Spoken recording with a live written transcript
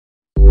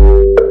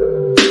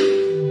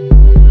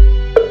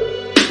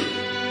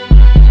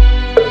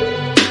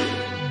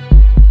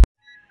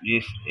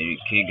this is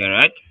AK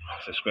Garage.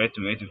 Subscribe to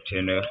my YouTube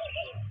channel.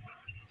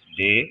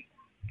 Today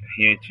I'm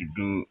here to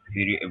do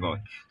video about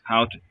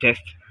how to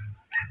test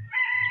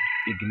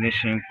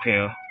ignition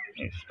coil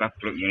and spark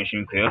plug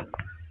ignition coil.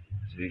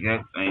 So we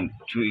have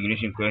two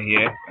ignition coil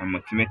here, a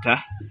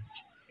multimeter.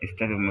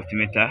 Instead of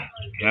multimeter,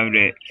 you have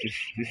the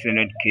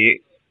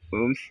 600k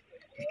ohms,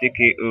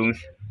 60k ohms,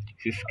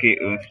 6k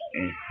ohms,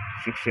 and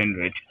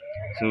 600.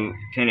 So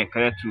turn the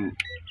color to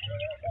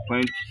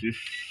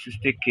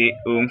 0.60k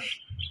ohms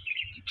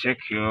to check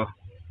your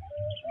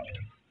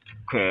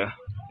coil.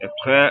 The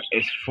coil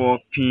is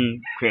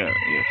 4-pin coil,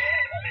 yes,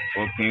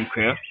 4-pin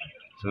coil.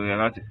 So we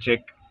have to check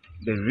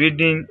the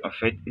reading of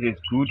it. Is it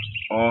good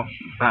or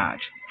bad?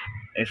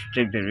 Let's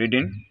check the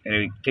reading. And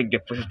we take the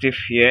positive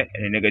here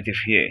and the negative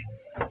here.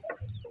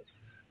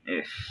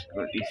 Yes,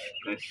 but you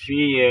can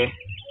see here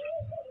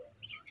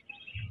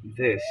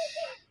this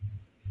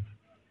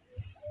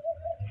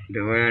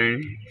the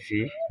wiring.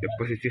 See the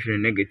positive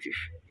and the negative.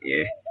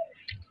 Yeah.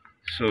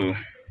 So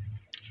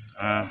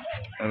I'm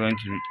going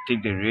to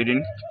take the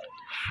reading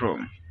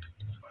from.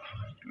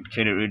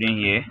 Check the reading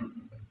here.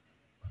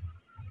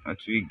 What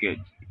we get?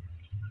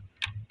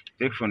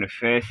 Take from the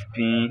first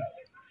pin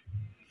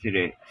to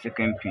the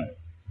second pin.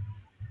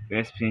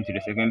 First pin to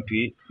the second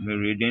pin. No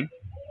reading.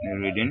 No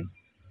reading.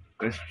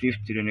 Positive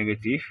to the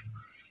negative.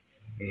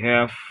 We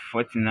have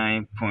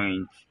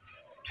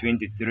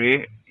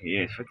 49.23.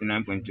 Yes,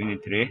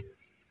 49.23.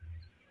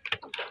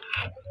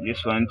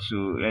 This one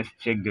too. Let's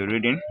check the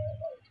reading.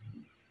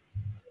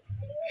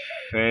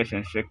 First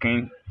and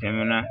second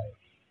terminal,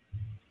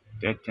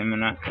 third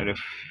terminal, and the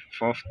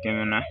fourth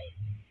terminal.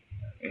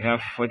 We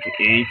have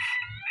 48.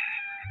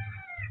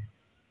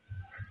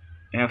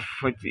 We have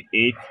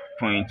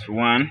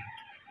 48.1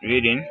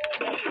 reading.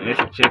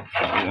 Let's check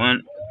the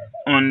one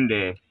on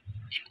the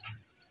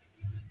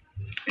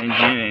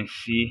engine and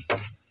see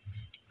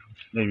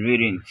the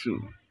reading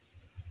too.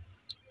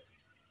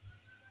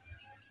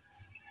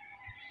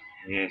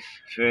 Yes,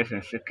 first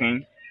and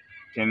second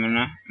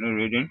terminal, no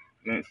reading.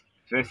 Yes,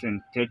 first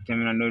and third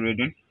terminal, no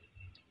reading.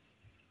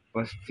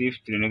 Positive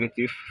to the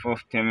negative,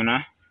 fourth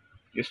terminal.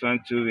 This one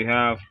too, we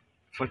have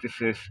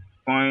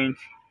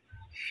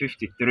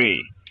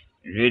 46.53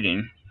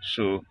 reading.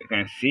 So you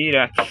can see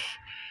that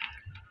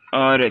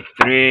all the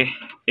three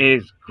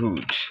is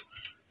good.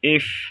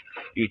 If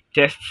you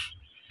test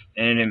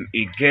and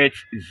you get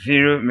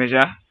zero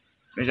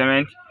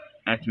measurement,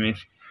 that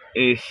means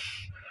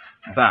it's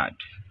bad.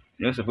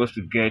 You're not supposed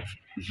to get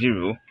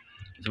zero.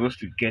 You're supposed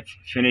to get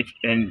infinite,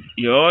 and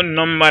your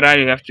number that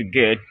you have to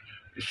get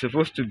is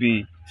supposed to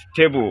be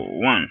stable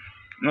 1,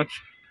 not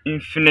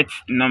infinite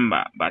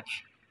number, but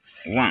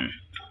 1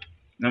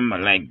 number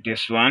like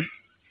this one.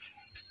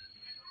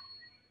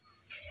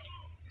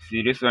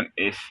 See, this one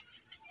is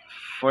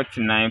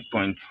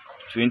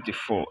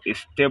 49.24.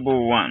 It's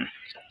stable 1.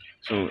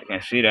 So you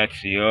can see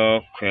that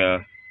your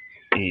coil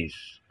is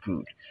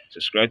good.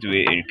 Subscribe to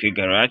AK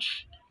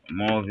Garage.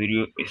 More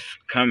video is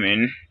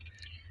coming.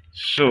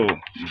 So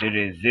that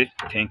is it.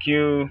 Thank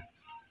you.